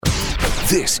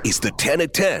This is the 10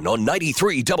 at 10 on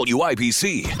 93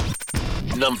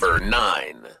 WIBC. Number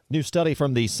 9. New study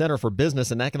from the Center for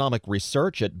Business and Economic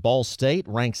Research at Ball State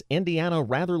ranks Indiana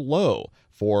rather low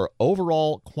for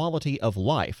overall quality of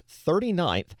life,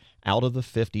 39th out of the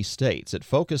 50 states. It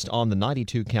focused on the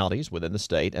 92 counties within the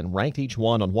state and ranked each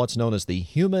one on what's known as the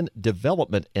Human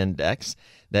Development Index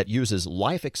that uses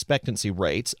life expectancy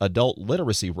rates, adult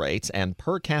literacy rates, and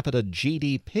per capita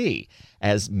GDP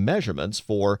as measurements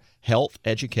for health,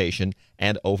 education,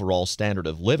 and overall standard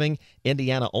of living.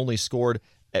 Indiana only scored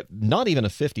not even a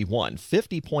 51,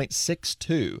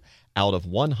 50.62 out of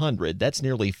 100. That's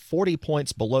nearly 40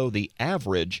 points below the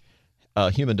average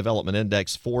Human Development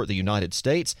Index for the United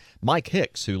States. Mike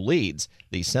Hicks, who leads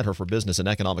the Center for Business and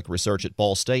Economic Research at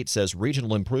Ball State, says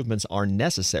regional improvements are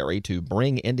necessary to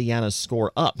bring Indiana's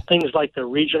score up. Things like the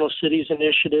Regional Cities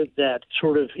Initiative that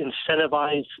sort of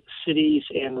incentivize cities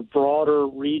and broader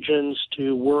regions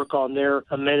to work on their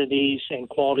amenities and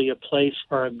quality of place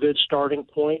are a good starting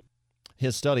point.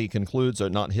 His study concludes,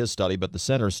 or not his study, but the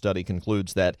center's study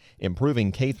concludes that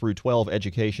improving K-12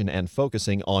 education and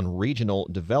focusing on regional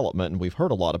development, and we've heard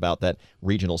a lot about that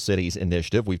Regional Cities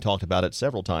Initiative, we've talked about it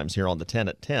several times here on the 10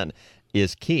 at 10,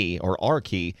 is key, or are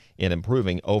key, in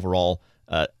improving overall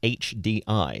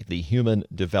HDI, the Human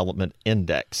Development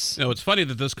Index. You know, it's funny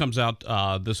that this comes out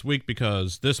this week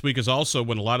because this week is also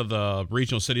when a lot of the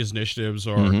regional cities initiatives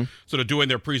are sort of doing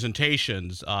their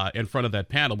presentations in front of that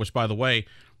panel, which, by the way,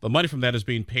 the money from that is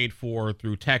being paid for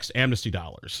through tax amnesty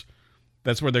dollars.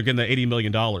 That's where they're getting the $80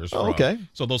 million from. Oh, okay.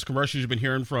 So those commercials you've been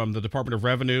hearing from the Department of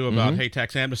Revenue about, hey,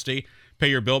 tax amnesty, pay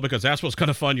your bill, because that's what's going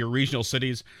to fund your regional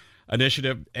cities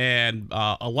initiative. And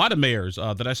a lot of mayors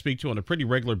that I speak to on a pretty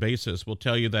regular basis will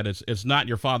tell you that it's not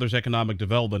your father's economic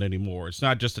development anymore. It's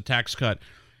not just a tax cut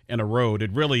and a road.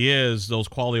 It really is those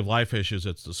quality of life issues.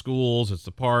 It's the schools, it's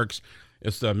the parks,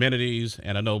 it's the amenities.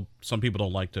 And I know some people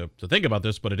don't like to think about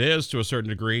this, but it is to a certain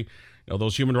degree, you know,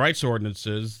 those human rights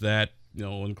ordinances that, you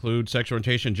know, include sexual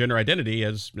orientation, gender identity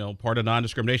as, you know, part of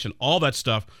non-discrimination. All that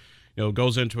stuff, you know,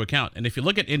 goes into account. And if you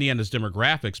look at Indiana's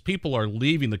demographics, people are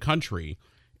leaving the country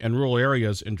and rural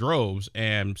areas in droves,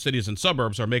 and cities and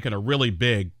suburbs are making a really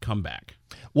big comeback.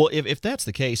 Well, if that's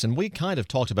the case, and we kind of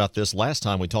talked about this last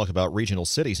time we talked about Regional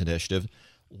Cities Initiative,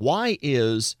 why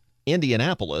is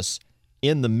Indianapolis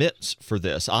in the mix for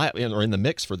this? I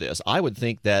would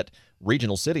think that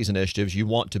Regional Cities Initiatives, you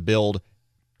want to build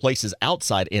places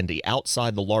outside Indy,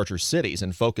 outside the larger cities,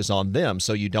 and focus on them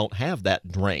so you don't have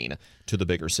that drain to the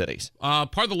bigger cities.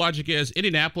 Part of the logic is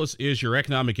Indianapolis is your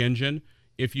economic engine.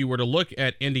 If you were to look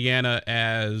at Indiana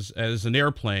as an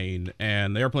airplane,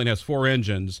 and the airplane has 4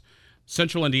 engines,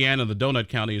 Central Indiana and the Donut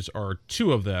Counties are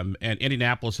 2 of them, and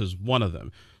Indianapolis is 1 of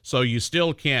them. So you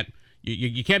still can't,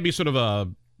 you can't be sort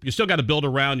of you still got to build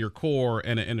around your core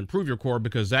and improve your core,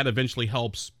 because that eventually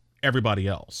helps everybody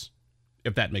else,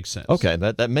 if that makes sense. Okay,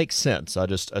 that makes sense. I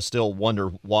still wonder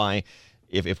why,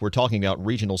 if we're talking about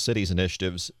regional cities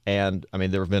initiatives, and I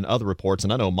mean, there have been other reports,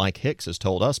 and I know Mike Hicks has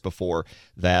told us before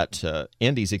that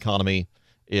Indy's economy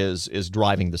is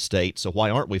driving the state, so why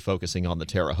aren't we focusing on the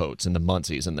Terre Hautes and the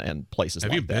Muncies and places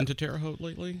like that? Have you been to Terre Haute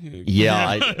lately?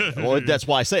 Yeah, well, that's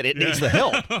why I said it needs the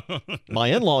help. My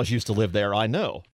in-laws used to live there, I know.